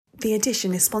The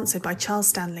Edition is sponsored by Charles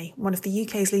Stanley, one of the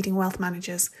UK's leading wealth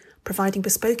managers, providing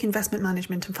bespoke investment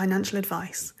management and financial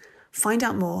advice. Find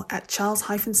out more at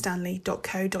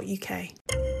charles-stanley.co.uk.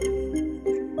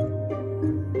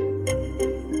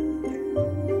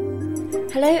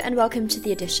 Hello and welcome to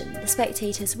The Edition, The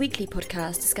Spectator's weekly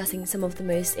podcast discussing some of the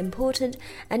most important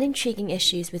and intriguing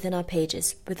issues within our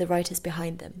pages with the writers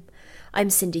behind them. I'm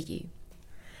Cindy Yu.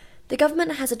 The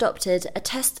government has adopted a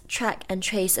test, track and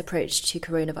trace approach to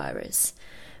coronavirus.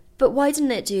 But why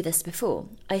didn't it do this before?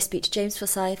 I speak to James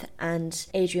Forsyth and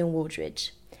Adrian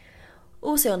Waldridge.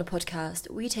 Also on the podcast,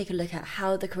 we take a look at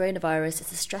how the coronavirus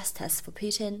is a stress test for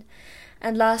Putin,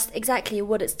 and last, exactly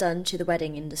what it's done to the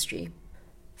wedding industry.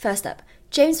 First up,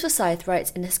 James Forsyth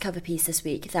writes in his cover piece this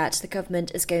week that the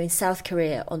government is going South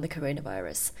Korea on the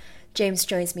coronavirus. James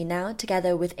joins me now,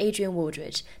 together with Adrian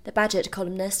Waldridge, the budget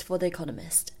columnist for The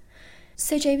Economist.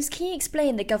 So James, can you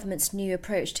explain the government's new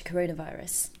approach to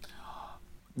coronavirus?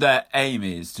 Their aim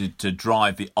is to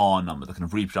drive the R number, the kind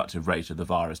of reproductive rate of the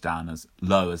virus, down as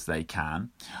low as they can,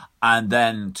 and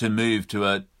then to move to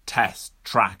a test,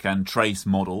 track and trace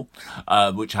model,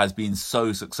 which has been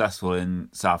so successful in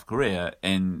South Korea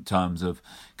in terms of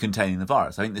containing the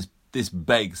virus. I think this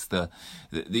begs the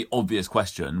obvious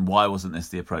question, why wasn't this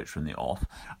the approach from the off?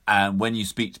 And when you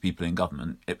speak to people in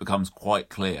government, it becomes quite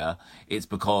clear it's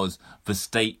because the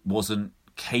state wasn't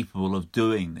capable of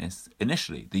doing this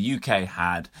initially. The UK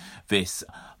had this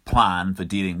plan for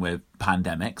dealing with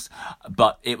pandemics,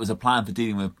 but it was a plan for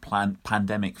dealing with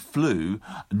pandemic flu,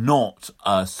 not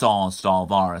a SARS-style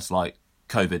virus like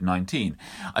COVID-19.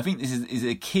 I think this is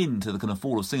akin to the kind of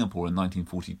fall of Singapore in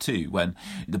 1942, when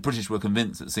the British were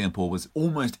convinced that Singapore was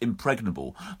almost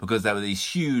impregnable because there were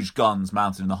these huge guns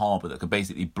mounted in the harbour that could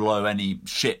basically blow any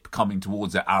ship coming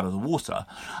towards it out of the water.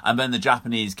 And then the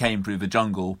Japanese came through the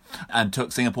jungle and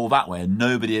took Singapore that way, and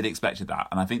nobody had expected that.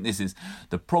 And I think this is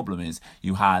the problem, is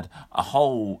you had a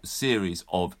whole series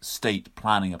of state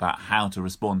planning about how to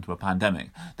respond to a pandemic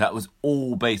that was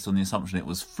all based on the assumption it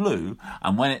was flu,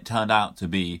 and when it turned out to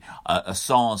be a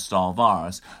SARS-style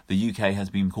virus, the UK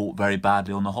has been caught very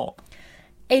badly on the hop.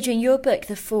 Adrian, your book,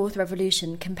 The Fourth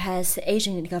Revolution, compares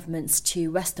Asian governments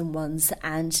to Western ones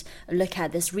and a look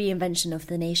at this reinvention of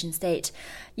the nation state.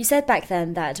 You said back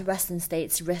then that Western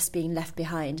states risk being left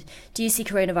behind. Do you see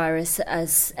coronavirus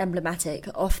as emblematic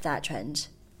of that trend?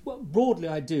 Well, broadly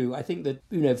I do. I think that,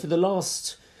 for the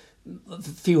last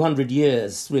few hundred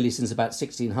years, really since about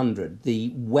 1600,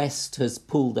 the West has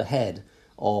pulled ahead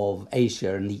of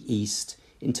Asia and the East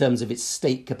in terms of its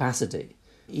state capacity,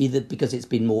 either because it's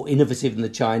been more innovative than the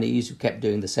Chinese, who kept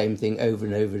doing the same thing over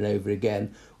and over and over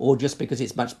again, or just because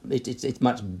it's much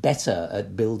better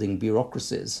at building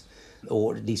bureaucracies,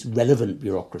 or at least relevant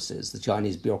bureaucracies. The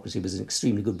Chinese bureaucracy was an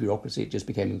extremely good bureaucracy. It just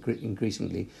became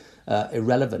increasingly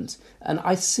irrelevant. And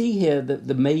I see here that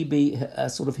there may be a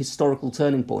sort of historical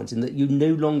turning point in that you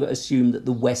no longer assume that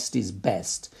the West is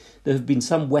best. There have been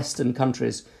some Western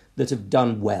countries that have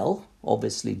done well,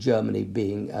 obviously Germany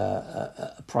being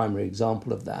a primary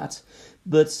example of that.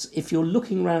 But if you're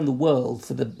looking around the world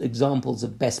for the examples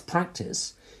of best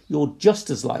practice, you're just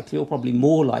as likely, or probably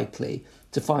more likely,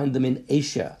 to find them in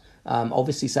Asia.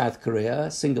 Obviously South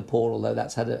Korea, Singapore, although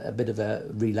that's had a bit of a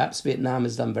relapse. Vietnam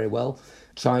has done very well.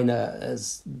 China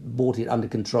has brought it under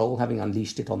control, having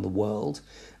unleashed it on the world.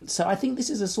 So I think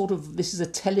it's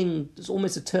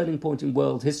almost a turning point in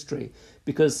world history,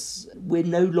 because we're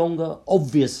no longer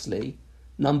obviously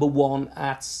number one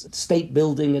at state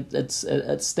building,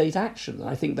 at state action. And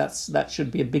I think that should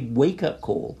be a big wake-up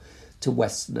call to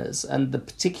Westerners. And the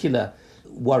particular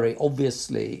worry,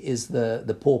 obviously, is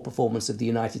the poor performance of the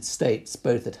United States,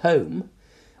 both at home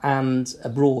and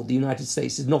abroad. The United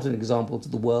States is not an example to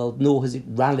the world, nor has it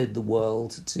rallied the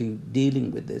world to dealing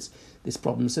with this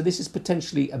problem. So this is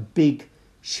potentially a big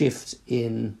shift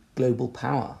in global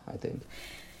power, I think.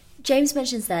 James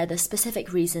mentions there the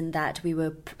specific reason that we were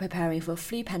preparing for a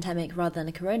flu pandemic rather than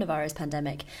a coronavirus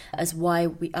pandemic as why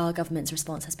our government's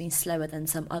response has been slower than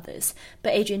some others.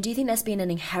 But Adrian, do you think there's been an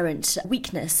inherent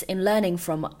weakness in learning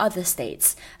from other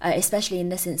states, especially in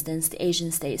this instance, the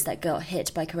Asian states that got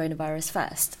hit by coronavirus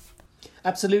first?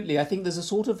 Absolutely. I think there's a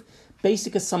sort of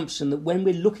basic assumption that when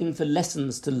we're looking for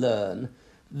lessons to learn,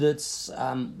 that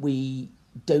we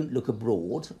don't look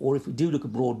abroad, or if we do look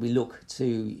abroad, we look to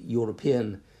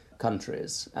European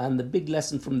countries. And the big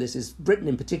lesson from this is Britain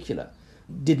in particular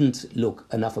didn't look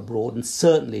enough abroad, and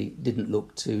certainly didn't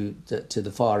look to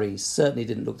the Far East, certainly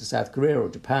didn't look to South Korea or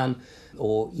Japan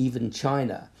or even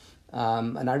China.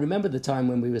 And I remember the time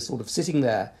when we were sort of sitting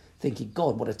there thinking,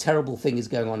 God, what a terrible thing is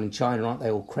going on in China, aren't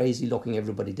they all crazy, locking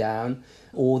everybody down?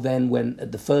 Or then when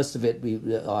at the first of it,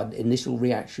 our initial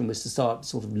reaction was to start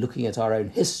sort of looking at our own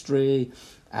history,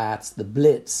 at the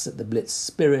Blitz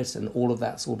spirit and all of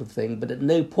that sort of thing. But at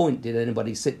no point did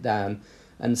anybody sit down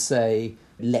and say,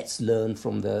 let's learn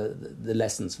from the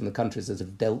lessons from the countries that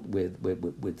have dealt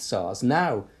with SARS.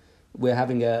 Now we're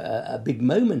having a big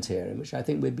moment here in which I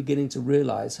think we're beginning to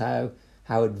realise how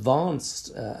advanced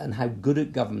and how good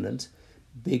at government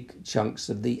big chunks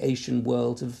of the Asian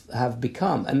world have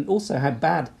become, and also how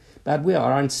bad we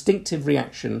are. Our instinctive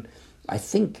reaction, I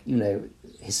think,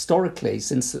 historically,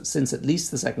 since at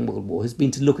least the Second World War, has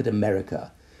been to look at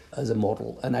America as a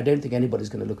model, and I don't think anybody's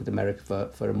going to look at America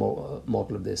for a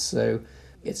model of this. So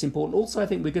it's important. Also, I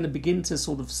think we're going to begin to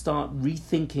sort of start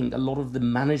rethinking a lot of the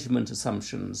management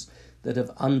assumptions that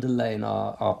have underlain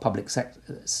our public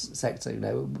sector.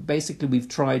 Basically, we've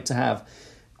tried to have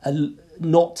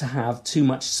not to have too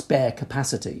much spare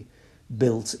capacity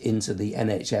built into the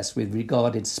NHS. We've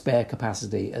regarded spare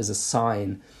capacity as a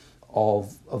sign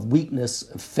of weakness,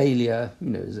 of failure,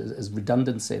 as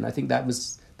redundancy, and I think that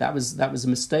was a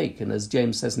mistake. And as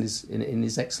James says in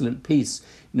his excellent piece,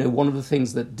 one of the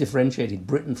things that differentiated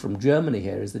Britain from Germany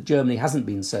here is that Germany hasn't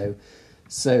been so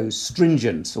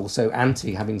stringent or so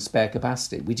anti having spare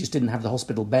capacity. We just didn't have the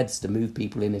hospital beds to move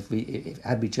people in if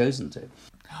had we chosen to.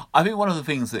 I think one of the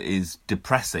things that is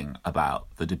depressing about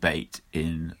the debate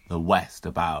in the West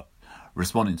about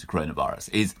responding to coronavirus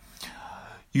is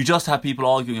you just have people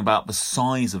arguing about the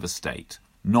size of a state,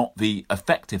 not the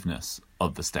effectiveness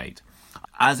of the state.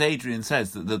 As Adrian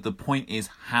says, the point is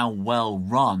how well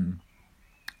run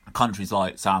countries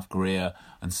like South Korea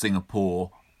and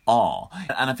Singapore are.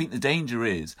 And I think the danger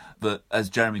is that, as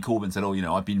Jeremy Corbyn said,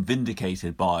 I've been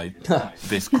vindicated by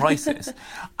this crisis,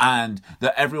 and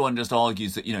that everyone just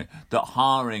argues that, that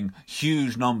hiring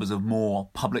huge numbers of more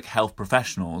public health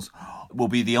professionals will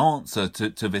be the answer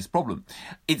to this problem.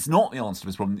 It's not the answer to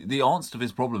this problem. The answer to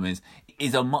this problem is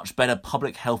a much better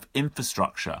public health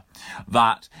infrastructure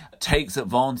that takes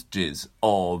advantages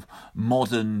of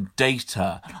modern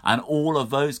data and all of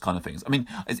those kind of things. I mean,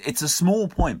 it's a small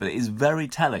point, but it is very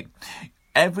telling.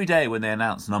 Every day when they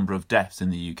announce the number of deaths in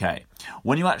the UK,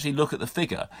 when you actually look at the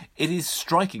figure, it is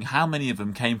striking how many of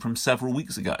them came from several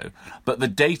weeks ago. But the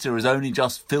data has only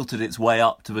just filtered its way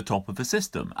up to the top of the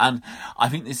system. And I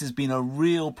think this has been a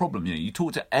real problem. You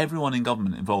talk to everyone in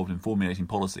government involved in formulating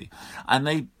policy, and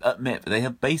they admit that they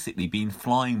have basically been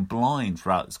flying blind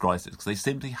throughout this crisis because they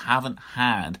simply haven't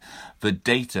had the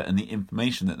data and the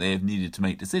information that they have needed to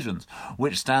make decisions,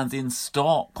 which stands in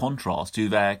stark contrast to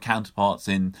their counterparts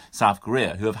in South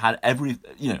Korea, who have had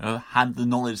had the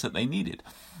knowledge that they needed.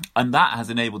 And that has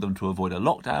enabled them to avoid a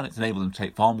lockdown. It's enabled them to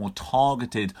take far more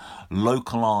targeted,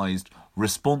 localised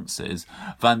responses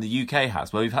than the UK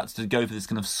has, where we've had to go for this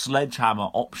kind of sledgehammer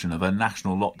option of a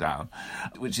national lockdown,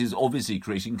 which is obviously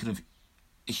creating kind of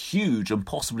huge and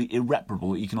possibly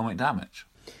irreparable economic damage.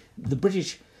 The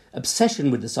British obsession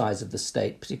with the size of the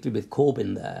state, particularly with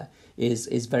Corbyn there,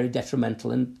 is very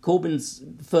detrimental. And Corbyn's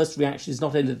first reaction is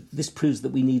not only that this proves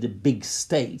that we need a big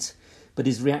state, but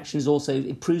his reaction is also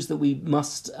it proves that we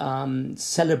must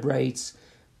celebrate,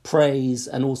 praise,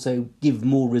 and also give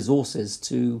more resources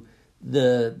to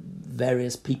the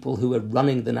various people who are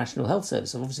running the National Health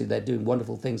Service. Obviously, they're doing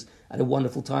wonderful things at a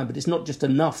wonderful time, but it's not just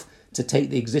enough to take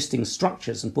the existing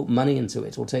structures and put money into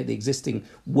it, or take the existing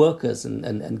workers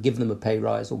and give them a pay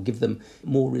rise or give them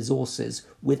more resources,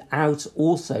 without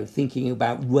also thinking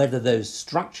about whether those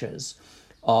structures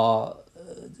are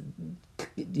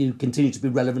continue to be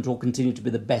relevant or continue to be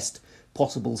the best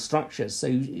possible structures. So,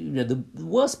 the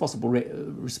worst possible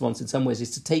response in some ways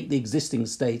is to take the existing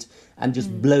state and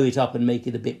just blow it up and make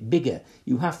it a bit bigger.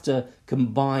 You have to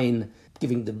combine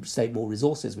giving the state more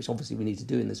resources, which obviously we need to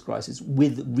do in this crisis,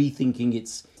 with rethinking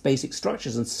its basic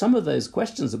structures. And some of those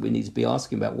questions that we need to be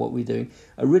asking about what we're doing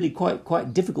are really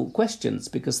quite difficult questions,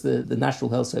 because the National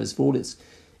Health Service, for all its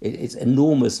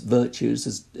enormous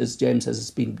virtues, as James says,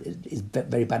 is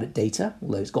very bad at data,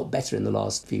 although it's got better in the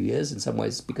last few years in some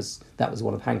ways, because that was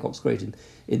one of Hancock's great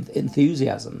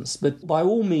enthusiasms. But by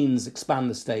all means, expand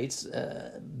the state,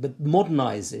 but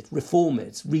modernise it, reform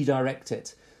it, redirect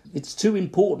it. It's too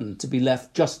important to be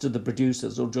left just to the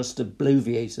producers or just to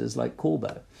bloviators like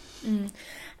Corbo.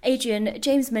 Adrian,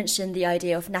 James mentioned the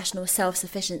idea of national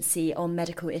self-sufficiency on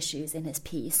medical issues in his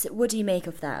piece. What do you make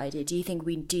of that idea? Do you think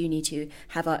we do need to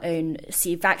have our own,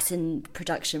 vaccine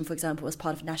production, for example, as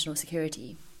part of national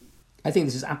security? I think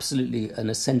this is absolutely an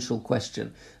essential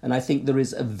question. And I think there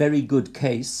is a very good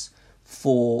case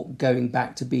for going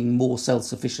back to being more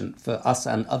self-sufficient for us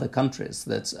and other countries.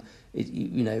 That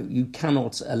You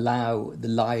cannot allow the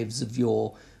lives of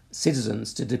your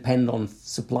citizens to depend on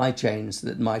supply chains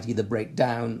that might either break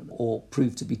down or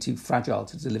prove to be too fragile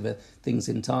to deliver things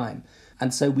in time.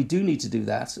 And so we do need to do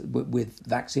that with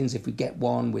vaccines, if we get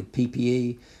one, with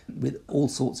PPE, with all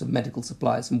sorts of medical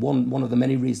supplies. And one of the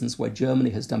many reasons why Germany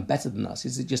has done better than us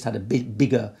is it just had a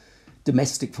bigger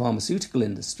domestic pharmaceutical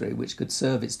industry which could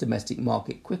serve its domestic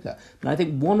market quicker. And I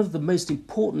think one of the most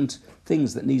important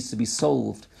things that needs to be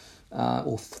solved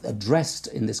or addressed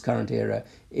in this current era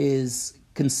is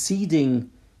conceding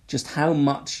just how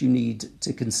much you need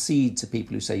to concede to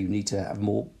people who say you need to have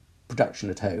more production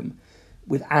at home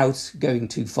without going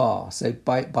too far. So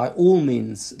by all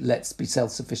means, let's be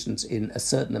self-sufficient in a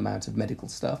certain amount of medical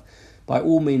stuff. By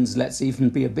all means, let's even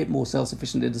be a bit more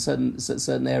self-sufficient in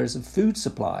certain areas of food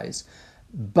supplies,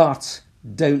 but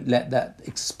don't let that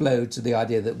explode to the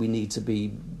idea that we need to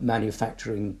be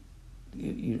manufacturing,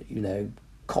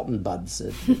 cotton buds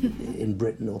in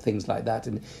Britain or things like that.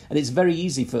 And it's very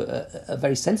easy for a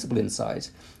very sensible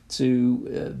insight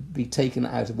to be taken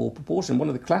out of all proportion. One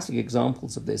of the classic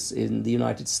examples of this in the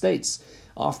United States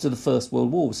after the First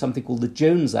World War was something called the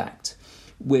Jones Act,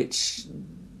 which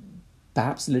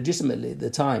perhaps legitimately at the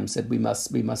time said we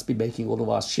must be making all of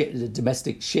our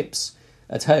domestic ships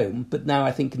at home, but now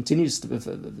I think continues to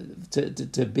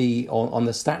be on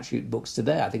the statute books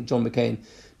today. I think John McCain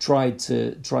tried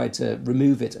to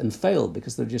remove it and failed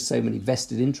because there are just so many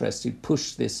vested interests who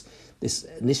pushed this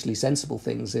initially sensible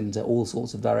things into all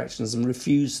sorts of directions and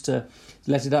refused to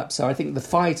let it up. So I think the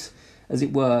fight, as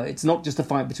it were, it's not just a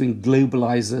fight between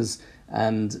globalizers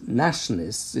and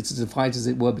nationalists. It's a fight, as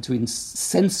it were, between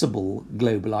sensible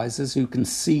globalizers who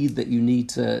concede that you need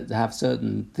to have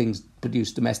certain things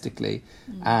produced domestically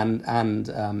and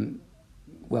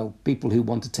people who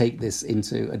want to take this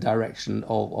into a direction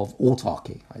of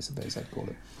autarky, I suppose I'd call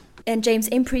it. And James,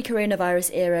 in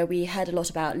pre-coronavirus era, we heard a lot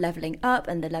about levelling up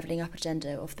and the levelling up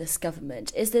agenda of this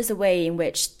government. Is this a way in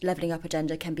which levelling up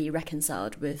agenda can be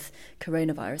reconciled with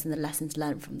coronavirus and the lessons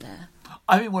learned from there?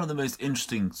 I think one of the most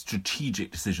interesting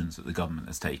strategic decisions that the government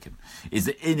has taken is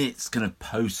that in its kind of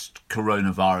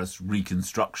post-coronavirus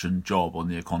reconstruction job on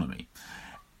the economy,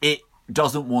 it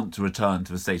doesn't want to return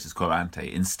to the status quo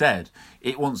ante. Instead,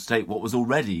 it wants to take what was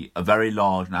already a very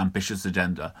large and ambitious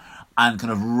agenda and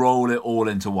kind of roll it all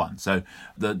into one. So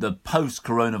the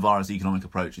post-coronavirus economic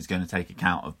approach is going to take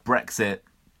account of Brexit,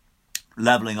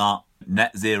 levelling up,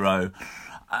 net zero,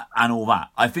 and all that.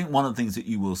 I think one of the things that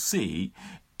you will see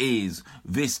is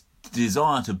this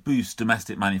desire to boost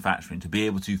domestic manufacturing, to be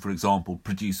able to, for example,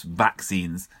 produce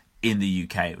vaccines in the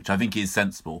UK, which I think is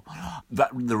sensible.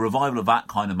 The revival of that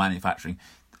kind of manufacturing,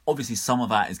 obviously some of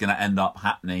that is going to end up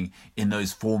happening in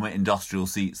those former industrial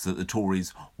seats that the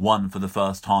Tories won for the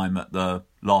first time at the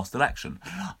last election.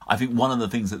 I think one of the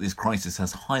things that this crisis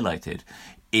has highlighted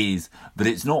is that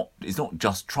it's not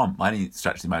just Trump by any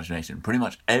stretch of the imagination. Pretty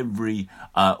much every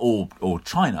or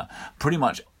China, pretty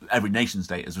much every nation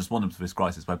state has responded to this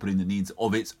crisis by putting the needs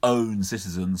of its own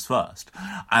citizens first.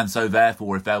 And so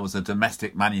therefore, if there was a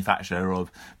domestic manufacturer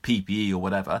of PPE or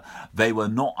whatever, they were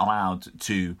not allowed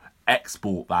to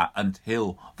export that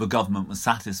until the government was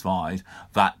satisfied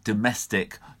that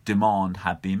domestic demand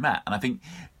had been met. And I think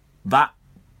that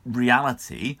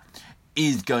reality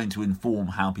is going to inform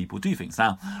how people do things.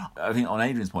 Now, I think on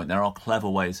Adrian's point, there are clever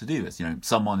ways to do this. You know,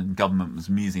 someone in government was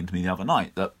musing to me the other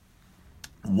night that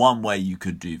one way you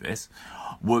could do this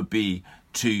would be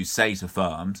to say to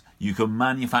firms, you can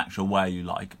manufacture where you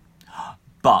like,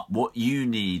 but what you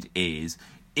need is,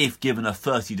 if given a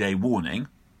 30-day warning,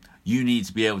 you need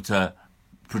to be able to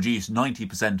produce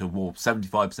 90% of or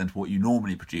 75% of what you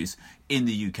normally produce in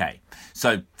the UK.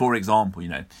 So, for example,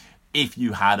 if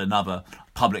you had another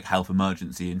public health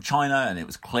emergency in China and it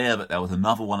was clear that there was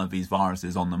another one of these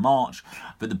viruses on the march,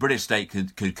 but the British state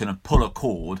could kind of pull a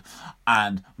cord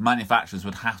and manufacturers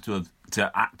would have to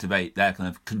activate their kind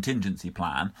of contingency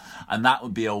plan, and that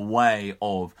would be a way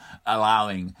of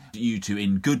allowing you to,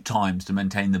 in good times, to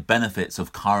maintain the benefits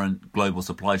of current global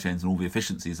supply chains and all the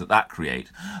efficiencies that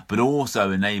create, but also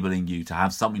enabling you to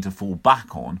have something to fall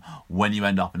back on when you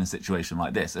end up in a situation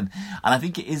like this. And I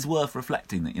think it is worth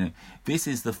reflecting that this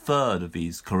is the third of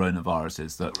these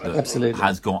coronaviruses that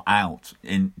has got out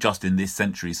in this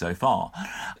century so far.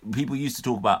 People used to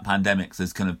talk about pandemics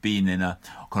as kind of being in a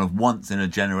kind of once in a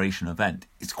generation event.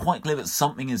 It's quite clear that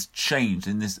something has changed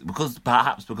in this, because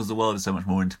the world is so much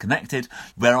more interconnected.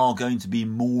 There are going to be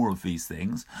more of these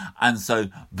things, and so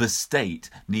the state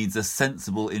needs a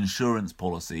sensible insurance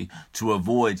policy to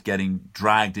avoid getting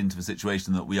dragged into the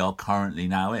situation that we are currently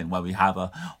now in, where we have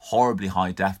a horribly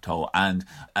high death toll and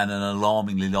an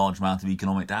alarmingly large amount of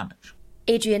economic damage.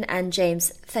 Adrian and James,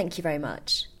 thank you very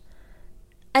much.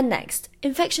 And next,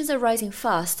 infections are rising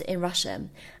fast in Russia,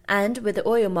 and with the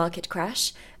oil market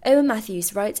crash, Owen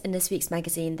Matthews writes in this week's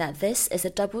magazine that this is a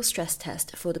double stress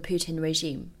test for the Putin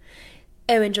regime.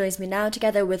 Owen joins me now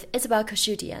together with Isabel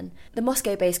Khurshudyan, the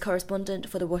Moscow-based correspondent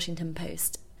for The Washington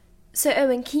Post. So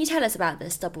Owen, can you tell us about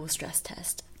this double stress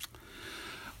test?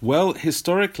 Well,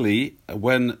 historically,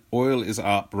 when oil is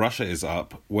up, Russia is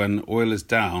up. When oil is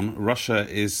down, Russia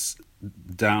is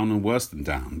down and worse than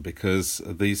down, because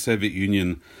the Soviet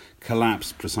Union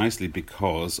collapsed precisely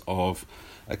because of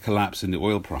a collapse in the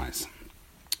oil price.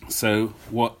 So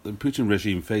what the Putin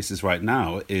regime faces right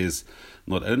now is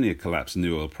not only a collapse in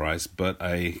the oil price, but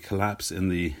a collapse in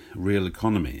the real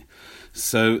economy.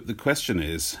 So the question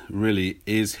is, really,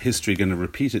 is history going to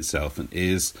repeat itself? And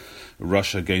is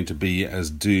Russia going to be as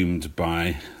doomed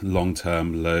by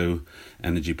long-term low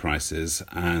energy prices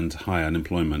and high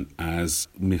unemployment as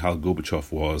Mikhail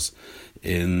Gorbachev was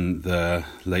in the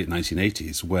late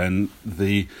 1980s, when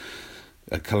the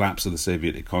collapse of the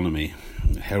Soviet economy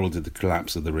heralded the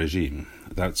collapse of the regime?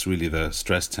 That's really the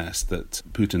stress test that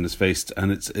Putin has faced,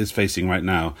 and is facing right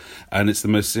now. And it's the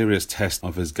most serious test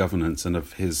of his governance and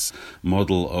of his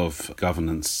model of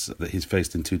governance that he's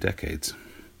faced in 2 decades.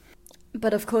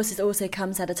 But of course, it also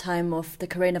comes at a time of the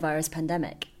coronavirus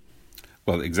pandemic.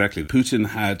 Well, exactly. Putin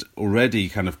had already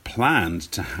kind of planned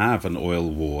to have an oil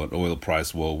war, an oil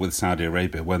price war with Saudi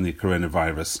Arabia when the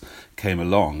coronavirus came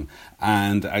along,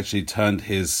 and actually turned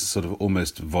his sort of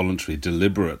almost voluntary,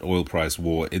 deliberate oil price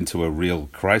war into a real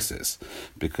crisis,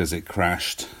 because it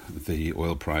crashed the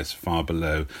oil price far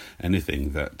below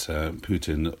anything that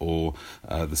Putin or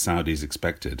the Saudis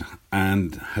expected,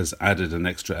 and has added an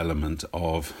extra element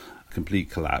of complete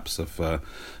collapse of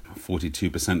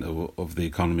 42% of the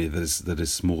economy that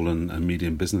is small and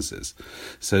medium businesses.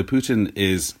 So Putin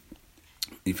is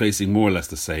facing more or less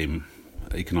the same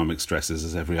economic stresses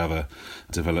as every other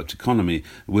developed economy,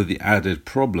 with the added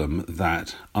problem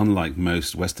that, unlike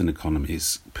most Western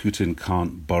economies, Putin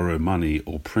can't borrow money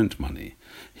or print money.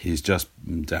 He's just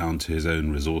down to his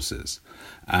own resources.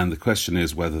 And the question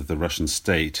is whether the Russian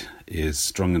state is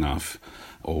strong enough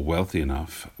or wealthy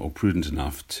enough or prudent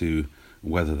enough to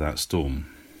weather that storm.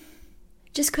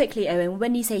 Just quickly, Owen,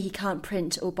 when you say he can't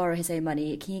print or borrow his own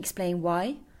money, can you explain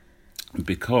why?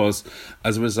 Because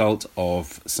as a result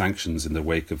of sanctions in the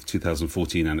wake of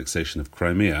 2014 annexation of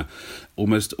Crimea,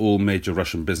 almost all major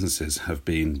Russian businesses have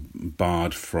been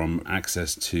barred from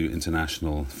access to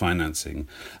international financing.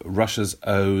 Russia's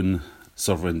own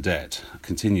sovereign debt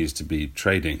continues to be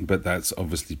trading, but that's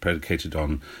obviously predicated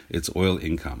on its oil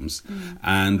incomes.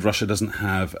 And Russia doesn't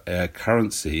have a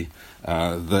currency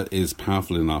that is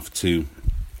powerful enough to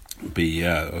be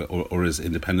or is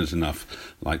independent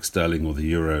enough, like sterling or the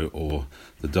euro or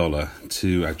the dollar,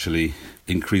 to actually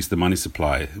increase the money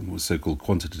supply, so-called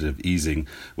quantitative easing,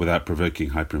 without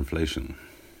provoking hyperinflation.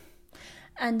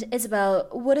 And Isabel,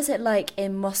 what is it like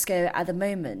in Moscow at the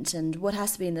moment, and what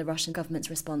has been the Russian government's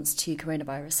response to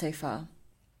coronavirus so far?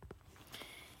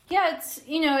 Yeah,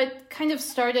 it kind of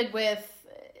started with,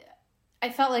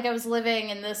 I felt like I was living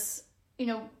in this,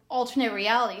 alternate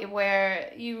reality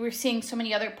where you were seeing so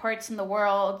many other parts in the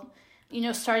world,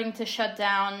 starting to shut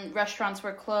down. Restaurants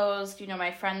were closed.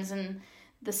 My friends in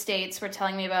the States were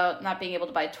telling me about not being able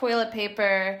to buy toilet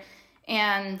paper,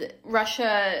 and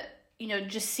Russia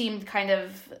just seemed kind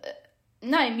of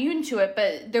not immune to it,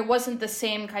 but there wasn't the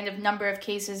same kind of number of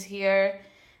cases here.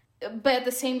 But at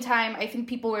the same time, I think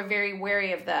people were very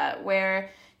wary of that,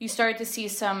 where you started to see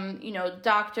some,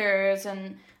 doctors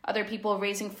and other people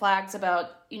raising flags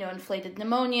about, inflated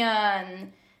pneumonia,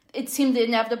 and it seemed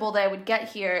inevitable that I would get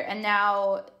here. And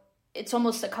now it's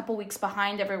almost a couple weeks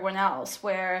behind everyone else,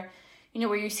 where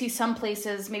you see some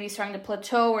places maybe starting to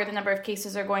plateau, where the number of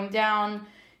cases are going down.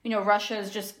 Russia is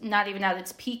just not even at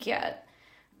its peak yet.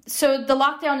 So the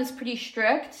lockdown is pretty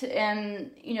strict,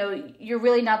 and, you're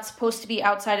really not supposed to be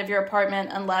outside of your apartment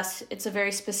unless it's a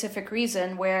very specific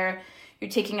reason, where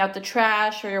you're taking out the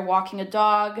trash or you're walking a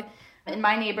dog. In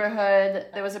my neighborhood,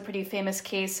 there was a pretty famous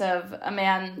case of a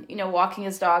man, walking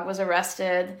his dog, was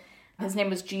arrested. His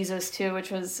name was Jesus, too, which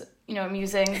was,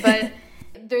 amusing. But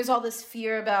there's all this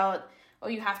fear about,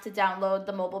 you have to download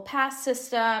the mobile pass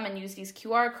system and use these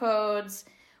QR codes.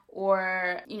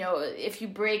 Or, if you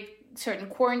break certain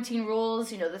quarantine rules,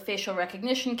 the facial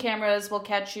recognition cameras will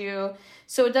catch you.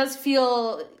 So it does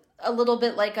feel a little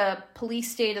bit like a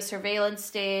police state, a surveillance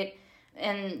state.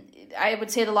 And I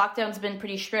would say the lockdown's been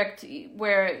pretty strict,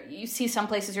 where you see some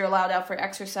places you're allowed out for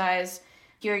exercise.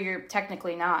 Here, you're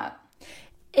technically not.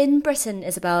 In Britain,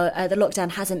 Isabel, the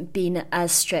lockdown hasn't been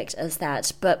as strict as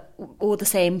that, but all the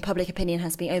same, public opinion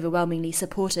has been overwhelmingly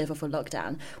supportive of a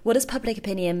lockdown. What does public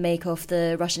opinion make of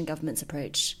the Russian government's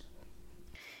approach?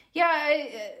 Yeah,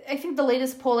 I think the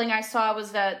latest polling I saw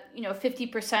was that,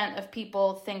 50% of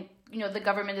people think, the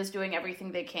government is doing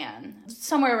everything they can.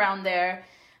 Somewhere around there.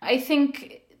 I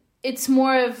think it's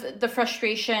more of the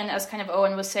frustration, as kind of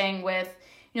Owen was saying, with,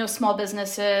 small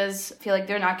businesses feel like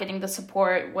they're not getting the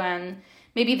support when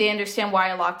maybe they understand why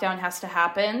a lockdown has to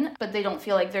happen, but they don't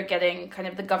feel like they're getting kind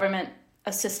of the government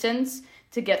assistance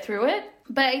to get through it.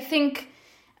 But I think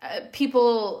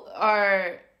people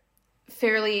are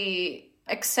fairly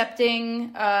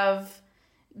accepting of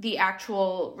the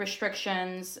actual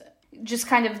restrictions. Just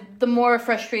kind of the more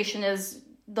frustration is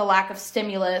the lack of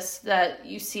stimulus that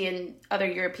you see in other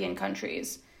European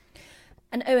countries.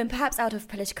 And Owen, perhaps out of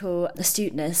political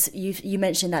astuteness, you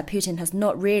mentioned that Putin has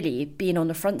not really been on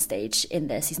the front stage in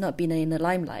this. He's not been in the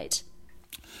limelight.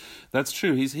 That's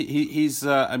true. He's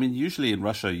usually in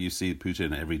Russia you see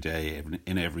Putin every day,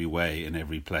 in every way, in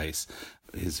every place.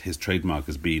 His trademark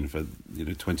has been for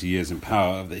 20 years in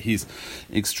power that he's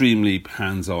extremely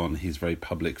hands-on. He's a very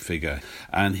public figure,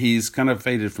 and he's kind of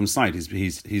faded from sight.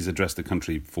 He's addressed the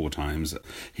country 4 times.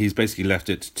 He's basically left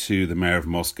it to the mayor of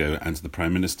Moscow and to the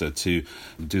prime minister to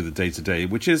do the day-to-day,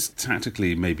 which is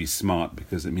tactically maybe smart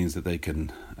because it means that they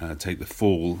can take the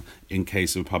fall in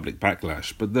case of public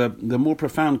backlash. But the more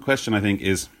profound question, I think,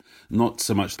 is not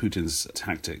so much Putin's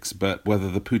tactics, but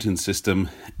whether the Putin system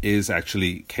is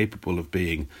actually capable of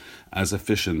being as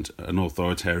efficient an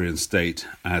authoritarian state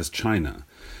as China.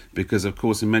 Because, of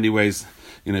course, in many ways,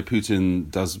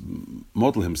 Putin does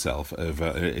model himself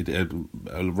over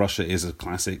Russia is a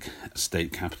classic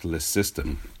state capitalist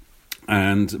system.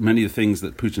 And many of the things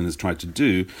that Putin has tried to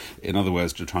do, in other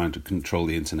words, to try to control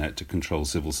the internet, to control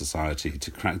civil society,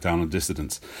 to crack down on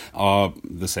dissidents, are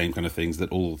the same kind of things that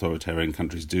all authoritarian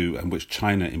countries do, and which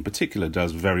China in particular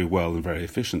does very well and very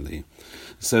efficiently.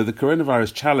 So the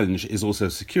coronavirus challenge is also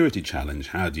a security challenge.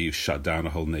 How do you shut down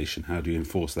a whole nation? How do you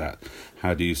enforce that?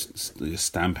 How do you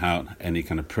stamp out any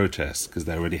kind of protests? Because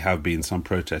there already have been some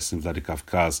protests in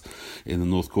Vladikavkaz, in the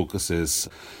North Caucasus.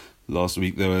 Last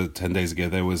week, 10 days ago,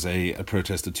 there was a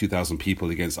protest of 2,000 people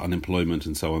against unemployment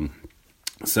and so on.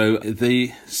 So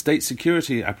the state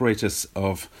security apparatus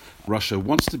of Russia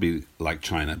wants to be like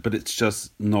China, but it's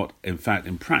just not, in fact,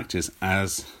 in practice,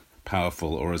 as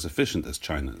powerful or as efficient as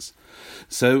China's.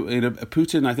 So,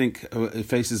 Putin, I think,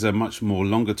 faces a much more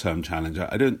longer-term challenge.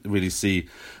 I don't really see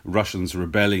Russians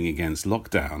rebelling against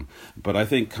lockdown, but I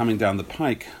think coming down the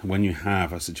pike, when you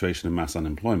have a situation of mass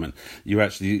unemployment, you're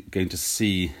actually going to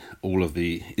see all of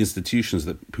the institutions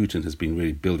that Putin has been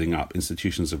really building up,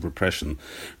 institutions of repression,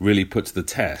 really put to the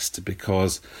test,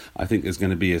 because I think there's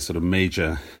going to be a sort of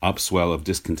major upswell of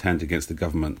discontent against the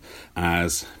government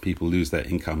as people lose their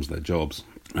incomes, their jobs,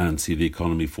 and see the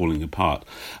economy falling apart,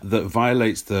 that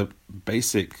violates the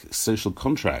basic social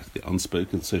contract, the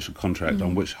unspoken social contract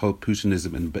on which whole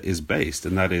Putinism is based,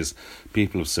 and that is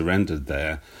people have surrendered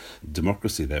their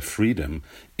democracy, their freedom,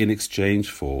 in exchange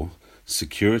for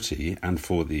security and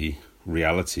for the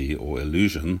reality or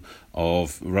illusion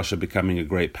of Russia becoming a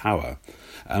great power.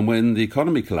 And when the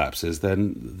economy collapses,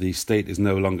 then the state is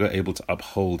no longer able to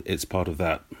uphold its part of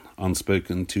that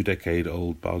unspoken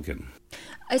 2-decade-old bargain.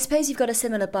 I suppose you've got a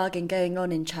similar bargain going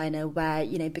on in China where,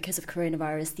 because of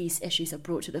coronavirus, these issues are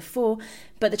brought to the fore,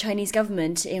 but the Chinese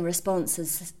government in response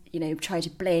has, tried to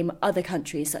blame other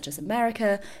countries such as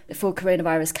America for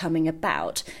coronavirus coming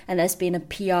about. And there's been a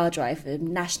PR drive, a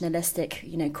nationalistic,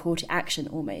 call to action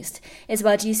almost.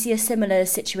 Isabel, do you see a similar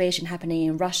situation happening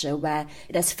in Russia where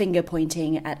there's finger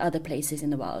pointing at other places in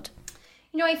the world?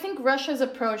 I think Russia's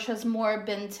approach has more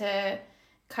been to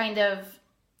kind of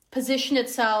position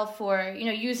itself, or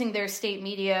using their state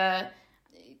media,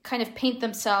 kind of paint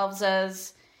themselves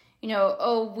as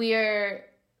we're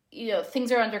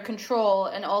things are under control,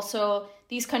 and also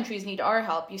these countries need our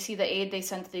help. You see the aid they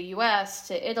sent to the US,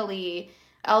 to Italy,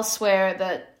 elsewhere,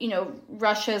 that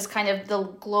Russia is kind of the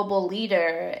global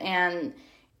leader. And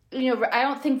I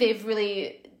don't think they've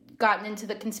really gotten into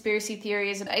the conspiracy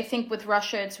theories. And I think with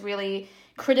Russia, it's really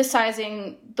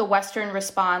criticizing the Western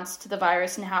response to the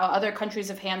virus and how other countries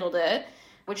have handled it,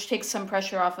 which takes some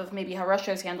pressure off of maybe how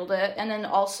Russia has handled it. And then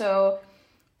also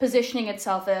positioning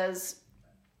itself as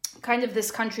kind of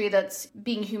this country that's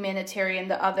being humanitarian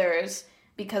to others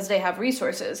because they have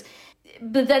resources.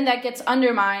 But then that gets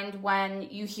undermined when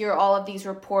you hear all of these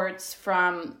reports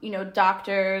from,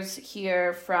 doctors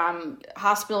here, from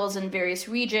hospitals in various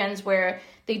regions where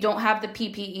they don't have the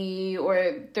PPE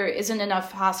or there isn't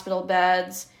enough hospital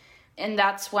beds. And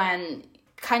that's when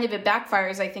kind of it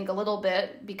backfires, I think, a little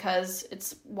bit, because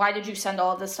it's, why did you send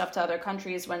all of this stuff to other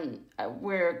countries when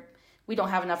we don't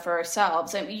have enough for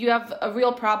ourselves? And you have a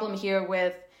real problem here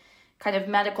with kind of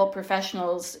medical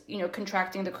professionals,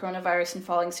 contracting the coronavirus and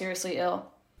falling seriously ill.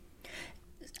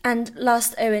 And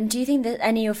last, Owen, do you think that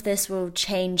any of this will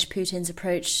change Putin's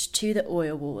approach to the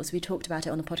oil wars? We talked about it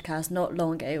on the podcast not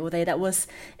long ago, although that was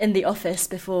in the office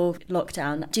before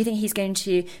lockdown. Do you think he's going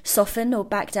to soften or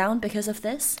back down because of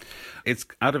this? It's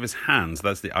out of his hands.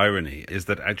 That's the irony, is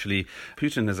that actually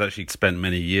Putin has actually spent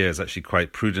many years, actually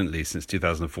quite prudently since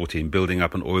 2014, building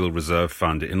up an oil reserve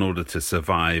fund in order to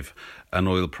survive an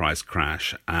oil price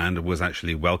crash, and was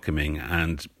actually welcoming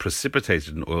and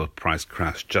precipitated an oil price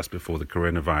crash just before the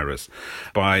coronavirus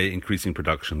by increasing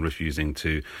production, refusing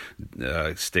to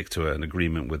stick to an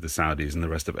agreement with the Saudis and the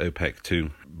rest of OPEC to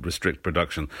restrict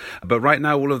production. But right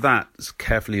now, all of that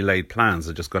carefully laid plans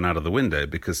have just gone out of the window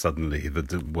because suddenly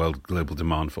the world global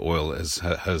demand for oil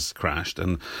has crashed,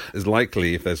 and is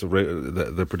likely, if there's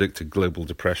the predicted global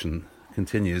depression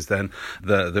continues, then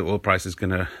the oil price is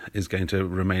going to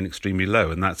remain extremely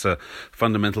low, and that's a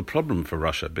fundamental problem for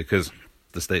Russia because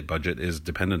the state budget is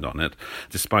dependent on it.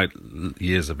 Despite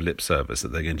years of lip service that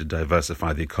they're going to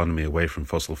diversify the economy away from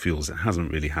fossil fuels, it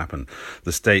hasn't really happened.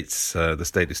 The state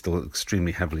is still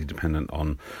extremely heavily dependent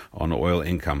on oil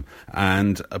income,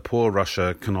 and a poor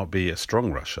Russia cannot be a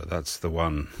strong Russia. That's the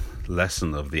one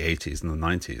lesson of the 80s and the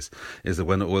 90s, is that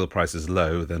when the oil price is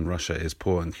low, then Russia is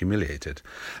poor and humiliated.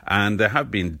 And there have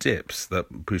been dips that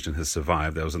Putin has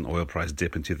survived. There was an oil price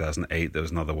dip in 2008. There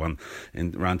was another one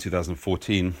in around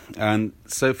 2014. And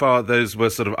so far, those were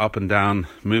sort of up and down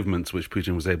movements which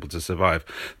Putin was able to survive.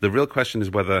 The real question is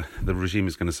whether the regime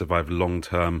is going to survive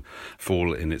long-term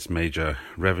fall in its major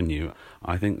revenue.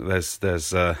 I think there's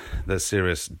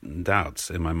serious doubts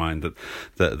in my mind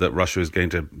that Russia is going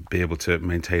to be able to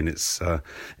maintain its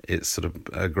sort of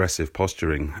aggressive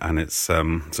posturing and its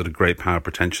sort of great power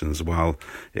pretensions while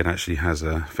it actually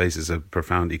faces a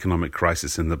profound economic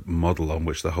crisis in the model on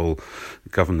which the whole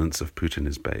governance of Putin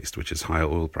is based, which is higher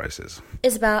oil prices.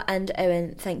 Isabel and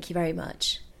Owen, thank you very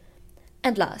much.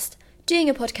 And last, doing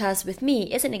a podcast with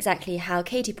me isn't exactly how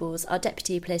Katie Balls, our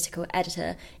deputy political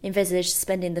editor, envisaged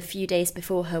spending the few days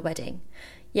before her wedding.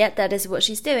 Yet that is what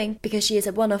she's doing because she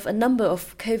is one of a number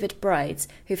of COVID brides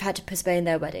who've had to postpone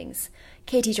their weddings.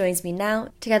 Katie joins me now,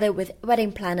 together with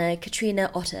wedding planner Katrina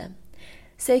Otter.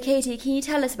 So Katie, can you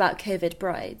tell us about COVID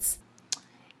brides?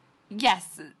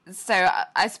 Yes, so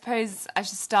I suppose I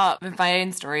should start with my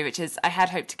own story, which is I had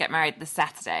hoped to get married this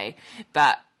Saturday,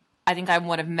 but I think I'm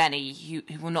one of many who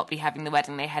will not be having the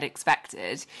wedding they had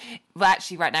expected. Well,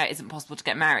 actually, right now it isn't possible to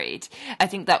get married. I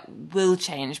think that will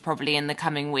change probably in the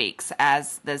coming weeks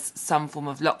as there's some form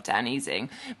of lockdown easing.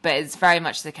 But it's very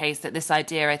much the case that this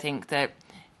idea, I think, that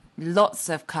lots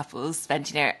of couples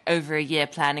spend, over a year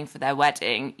planning for their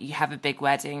wedding. You have a big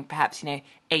wedding, perhaps,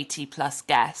 80 plus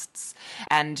guests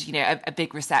and, a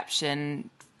big reception,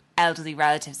 elderly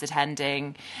relatives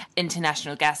attending,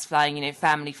 international guests flying,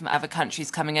 family from other countries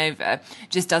coming over,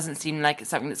 just doesn't seem like it's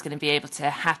something that's going to be able to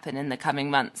happen in the coming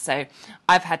months. So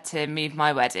I've had to move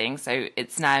my wedding, so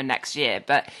it's now next year.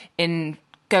 But in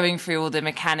going through all the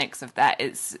mechanics of that,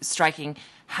 it's striking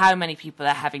how many people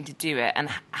are having to do it and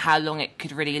how long it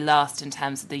could really last in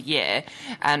terms of the year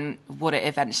and what it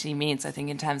eventually means, I think,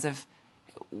 in terms of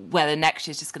whether next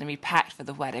year's just going to be packed for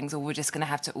the weddings or we're just going to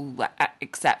have to all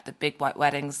accept that big white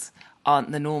weddings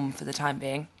aren't the norm for the time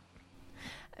being.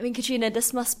 I mean, Katrina,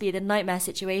 this must be the nightmare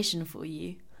situation for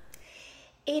you.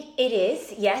 It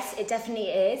is, yes, it definitely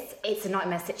is. It's a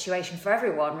nightmare situation for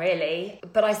everyone, really.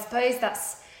 But I suppose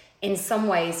that's, in some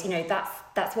ways,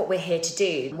 that's what we're here to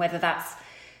do. Whether that's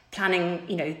planning,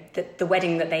 the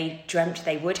wedding that they dreamt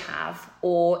they would have,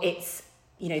 or it's,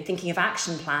 thinking of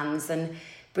action plans and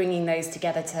bringing those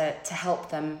together to help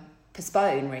them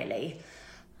postpone, really.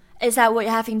 Is that what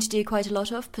you're having to do quite a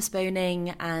lot of, postponing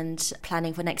and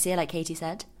planning for next year, like Katie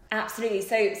said? Absolutely.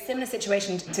 So similar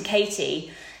situation to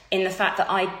Katie in the fact that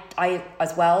I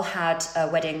as well had a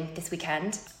wedding this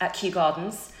weekend at Kew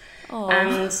Gardens. Aww.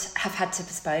 And have had to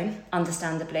postpone,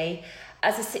 understandably.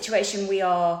 As a situation, we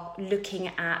are looking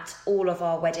at all of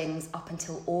our weddings up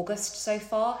until August so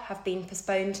far have been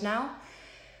postponed now.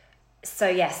 So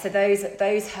yes, so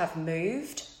those have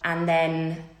moved, and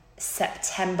then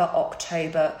September,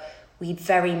 October, we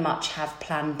very much have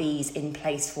plan Bs in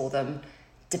place for them,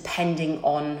 depending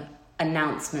on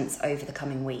announcements over the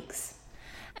coming weeks.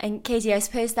 And Katie, I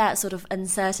suppose that sort of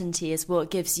uncertainty is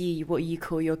what gives you what you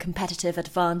call your competitive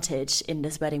advantage in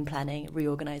this wedding planning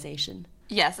reorganisation.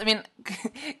 Yes, I mean,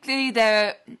 clearly there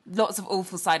are lots of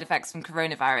awful side effects from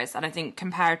coronavirus, and I think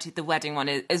comparatively the wedding one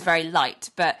is very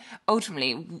light. But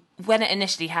ultimately, when it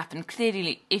initially happened,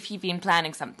 clearly if you've been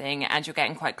planning something and you're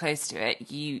getting quite close to it,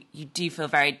 you do feel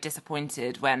very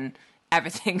disappointed when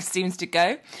everything seems to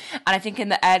go. And I think in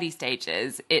the early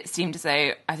stages, it seemed as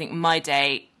though, I think my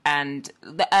day and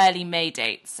the early May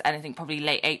dates, and I think probably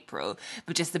late April,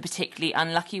 were just the particularly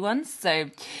unlucky ones. So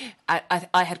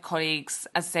I had colleagues,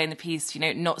 as I say in the piece,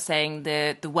 not saying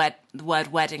the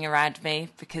word wedding around me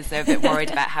because they're a bit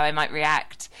worried about how I might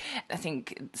react. I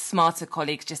think smarter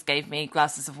colleagues just gave me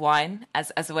glasses of wine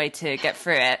as a way to get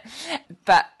through it.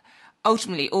 But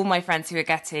ultimately, all my friends who were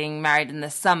getting married in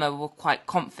the summer were quite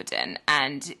confident,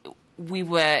 and we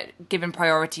were given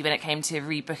priority when it came to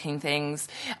rebooking things.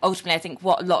 Ultimately, I think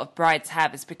what a lot of brides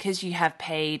have is because you have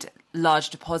paid large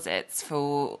deposits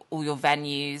for all your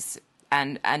venues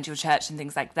and your church and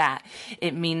things like that,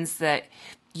 it means that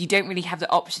you don't really have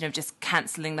the option of just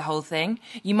cancelling the whole thing.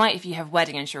 You might if you have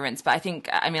wedding insurance, but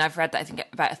I've read that I think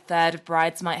about a third of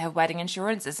brides might have wedding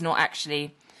insurance. It's not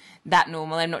actually that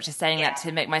normal. I'm not just saying that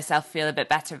to make myself feel a bit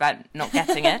better about not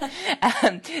getting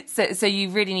it. So you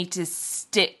really need to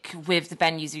stick with the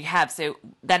venues you have. So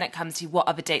then it comes to what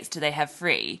other dates do they have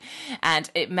free?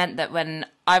 And it meant that when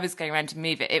I was going around to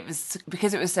move it was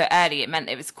because it was so early, it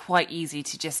meant it was quite easy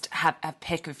to just have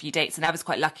pick a few dates. And I was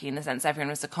quite lucky in the sense everyone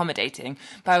was accommodating.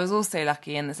 But I was also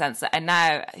lucky in the sense that I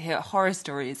now hear horror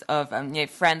stories of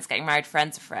friends getting married,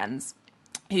 friends of friends,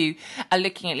 who are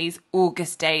looking at these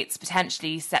August dates,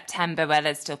 potentially September, where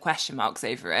there's still question marks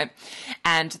over it.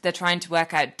 And they're trying to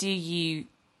work out, do you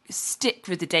stick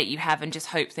with the date you have and just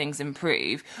hope things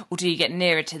improve, or do you get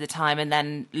nearer to the time and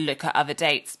then look at other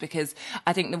dates? Because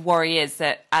I think the worry is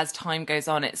that as time goes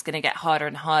on, it's going to get harder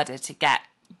and harder to get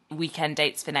weekend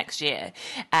dates for next year.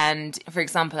 And for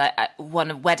example,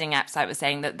 one of wedding apps I was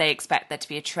saying that they expect there to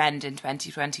be a trend in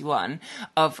 2021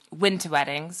 of winter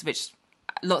weddings, which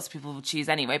lots of people will choose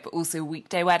anyway, but also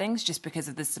weekday weddings just because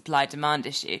of the supply-demand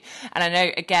issue. And I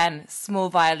know, again, small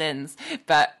violins,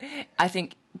 but I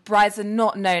think brides are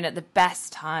not known at the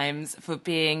best times for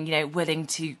being, willing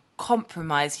to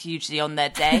compromise hugely on their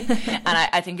day. And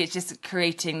I think it's just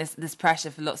creating this pressure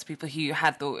for lots of people who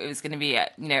had thought it was going to be a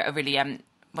really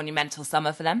monumental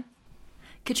summer for them.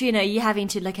 Katrina, are you having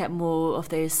to look at more of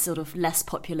those sort of less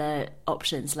popular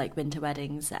options like winter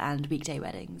weddings and weekday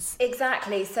weddings?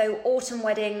 Exactly. So autumn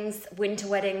weddings, winter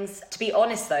weddings. To be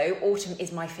honest though, autumn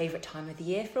is my favourite time of the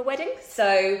year for a wedding.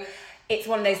 So it's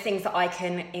one of those things that I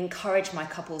can encourage my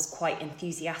couples quite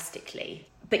enthusiastically.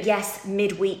 But yes,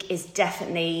 midweek is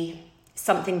definitely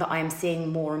something that I am seeing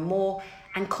more and more.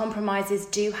 And compromises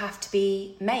do have to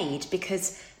be made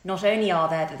because not only are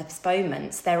there the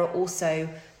postponements, there are also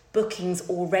bookings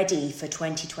already for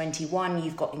 2021.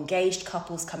 You've got engaged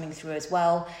couples coming through as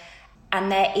well.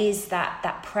 And there is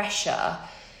that pressure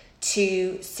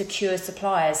to secure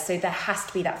suppliers. So there has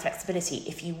to be that flexibility.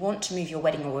 If you want to move your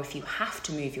wedding, or if you have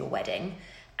to move your wedding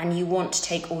and you want to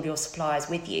take all your suppliers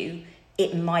with you,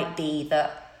 it might be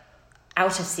that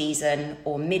out of season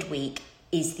or midweek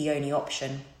is the only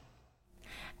option.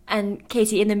 And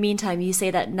Katie, in the meantime, you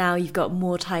say that now you've got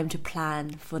more time to plan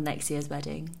for next year's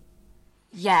wedding.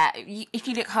 Yeah, if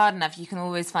you look hard enough, you can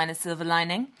always find a silver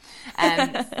lining.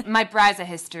 My browser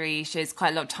history shows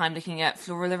quite a lot of time looking at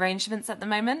floral arrangements at the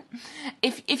moment.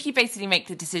 If you basically make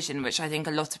the decision, which I think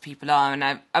a lot of people are, and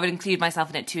I would include myself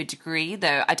in it to a degree,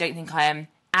 though I don't think I am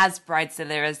as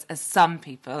bridezilla as some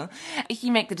people. If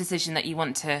you make the decision that you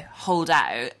want to hold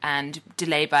out and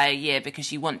delay by a year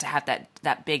because you want to have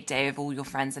that big day of all your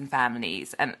friends and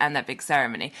families and that big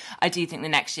ceremony, I do think the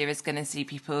next year is going to see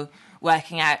people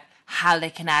working out how they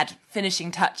can add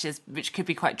finishing touches, which could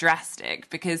be quite drastic,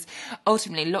 because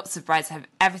ultimately lots of brides have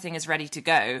everything is ready to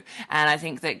go. And I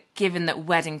think that given that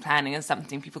wedding planning is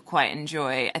something people quite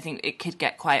enjoy, I think it could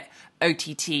get quite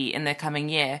OTT in the coming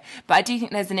year. But I do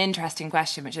think there's an interesting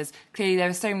question, which is clearly there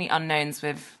are so many unknowns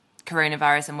with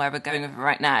coronavirus and where we're going with it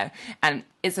right now, and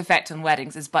its effect on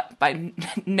weddings is by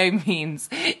no means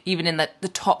even in the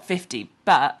top 50.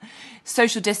 But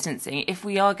social distancing, if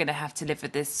we are going to have to live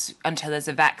with this until there's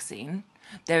a vaccine,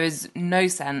 there is no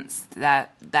sense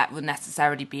that will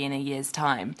necessarily be in a year's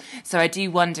time. So I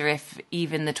do wonder if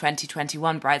even the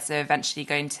 2021 brides are eventually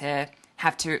going to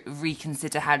have to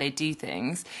reconsider how they do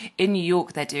things. In New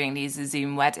York, they're doing these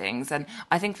Zoom weddings, and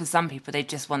I think for some people they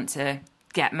just want to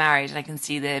get married, and I can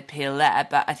see the appeal there.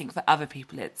 But I think for other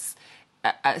people it's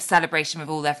a celebration with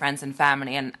all their friends and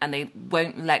family, and they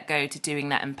won't let go to doing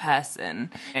that in person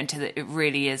until it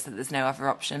really is that there's no other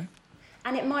option.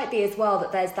 And it might be as well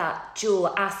that there's that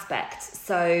dual aspect.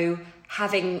 So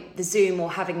having the Zoom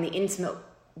or having the intimate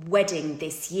wedding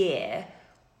this year,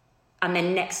 and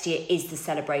then next year is the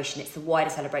celebration, it's the wider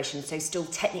celebration, so still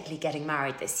technically getting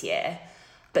married this year,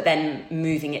 but then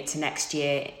moving it to next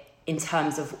year in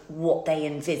terms of what they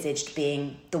envisaged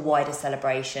being the wider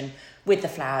celebration with the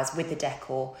flowers, with the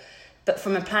decor. But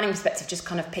from a planning perspective, just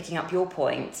kind of picking up your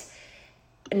point,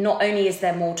 not only is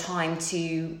there more time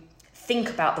to think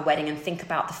about the wedding and think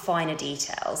about the finer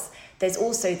details, there's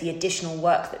also the additional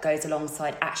work that goes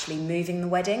alongside actually moving the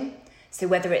wedding. So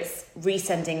whether it's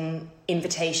resending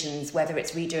invitations, whether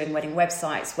it's redoing wedding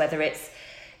websites, whether it's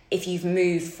if you've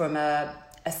moved from a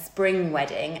spring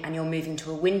wedding and you're moving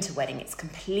to a winter wedding, it's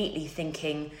completely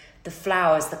thinking the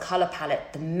flowers, the colour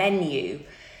palette, the menu.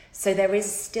 So there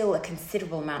is still a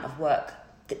considerable amount of work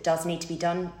that does need to be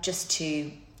done just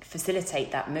to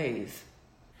facilitate that move.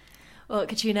 Well,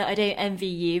 Katrina, I don't envy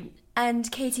you. And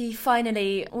Katie,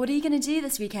 finally, what are you going to do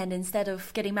this weekend instead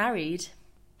of getting married?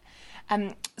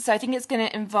 So I think it's going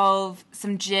to involve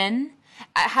some gin.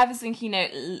 I was thinking,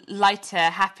 lighter,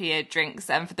 happier drinks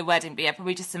for the wedding, but yeah,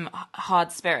 probably just some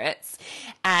hard spirits.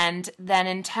 And then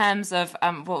in terms of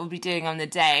what we'll be doing on the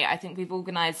day, I think we've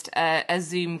organised a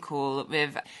Zoom call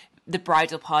with the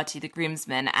bridal party, the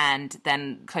groomsmen, and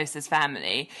then closest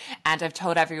family. And I've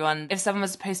told everyone, if someone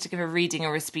was supposed to give a reading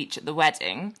or a speech at the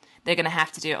wedding, they're going to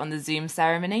have to do it on the Zoom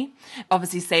ceremony.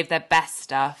 Obviously save their best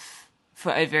stuff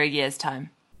for over a year's time.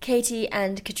 Katie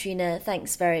and Katrina,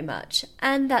 thanks very much.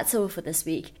 And that's all for this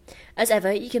week. As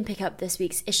ever, you can pick up this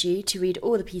week's issue to read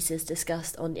all the pieces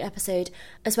discussed on the episode,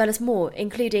 as well as more,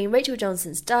 including Rachel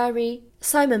Johnson's diary,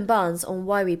 Simon Barnes on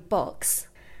Why We Box,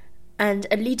 and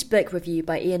a lead book review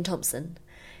by Ian Thompson.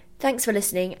 Thanks for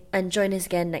listening, and join us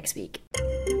again next week.